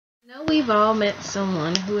Know we've all met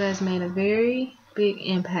someone who has made a very big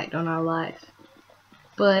impact on our life,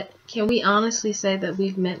 but can we honestly say that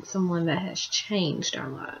we've met someone that has changed our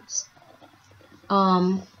lives?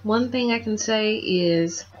 One thing I can say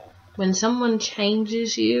is when someone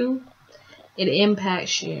changes you, it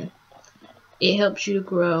impacts you. It helps you to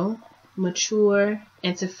grow, mature,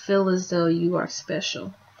 and to feel as though you are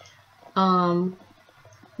special.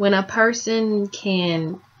 When a person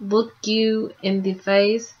can look you in the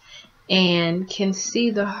face and can see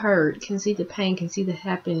the hurt, can see the pain, can see the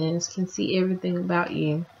happiness, can see everything about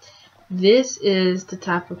you, this is the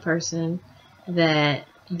type of person that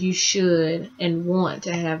you should and want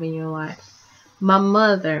to have in your life. My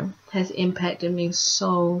mother has impacted me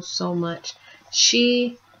so much.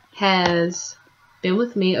 She has been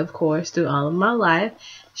with me, of course, through all of my life.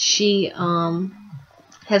 She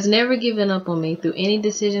has never given up on me through any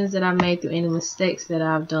decisions that I've made, through any mistakes that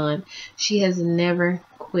I've done. She has never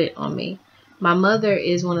quit on me. My mother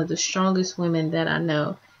is one of the strongest women that I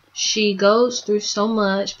know. She goes through so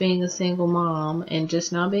much being a single mom and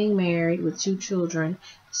just not being married with 2 children.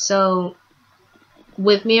 So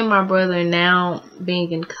with me and my brother now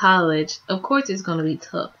being in college, of course it's going to be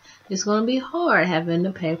tough. It's going to be hard having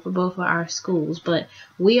to pay for both of our schools, but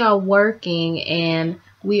we are working and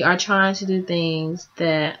we are trying to do things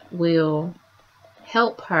that will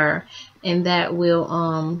help her and that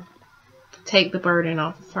will take the burden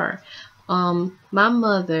off of her. My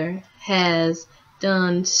mother has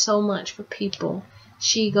done so much for people.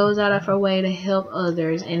 She goes out of her way to help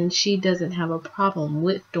others, and she doesn't have a problem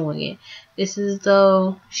with doing it. It's as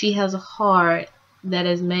though she has a heart that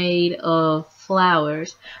is made of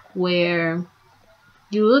flowers, where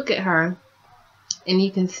you look at her and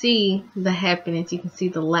you can see the happiness, you can see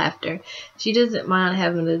the laughter. She doesn't mind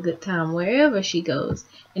having a good time wherever she goes.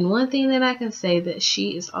 And one thing that I can say, that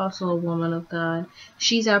she is also a woman of God.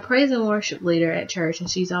 She's our praise and worship leader at church, and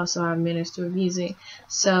she's also our minister of music.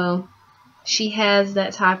 So she has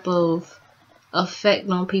that type of effect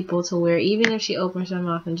on people to where even if she opens her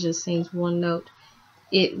mouth and just sings one note,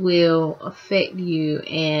 it will affect you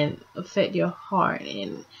and affect your heart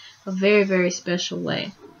in a very special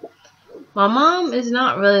way. My mom is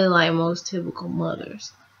not really like most typical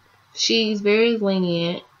mothers. She's very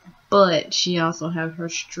lenient, but she also has her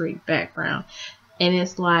street background. And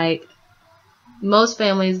it's like most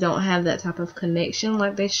families don't have that type of connection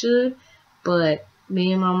like they should, but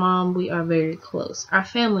me and my mom, we are very close. Our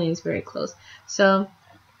family is very close. So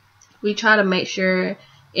we try to make sure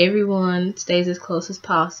everyone stays as close as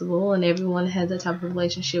possible, and everyone has that type of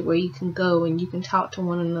relationship where you can go and you can talk to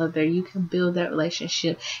one another. You can build that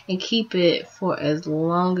relationship and keep it for as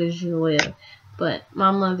long as you live. But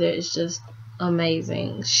my mother is just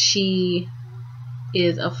amazing. She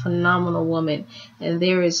is a phenomenal woman, and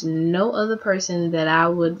there is no other person that I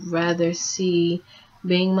would rather see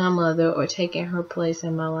being my mother or taking her place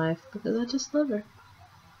in my life, because I just love her.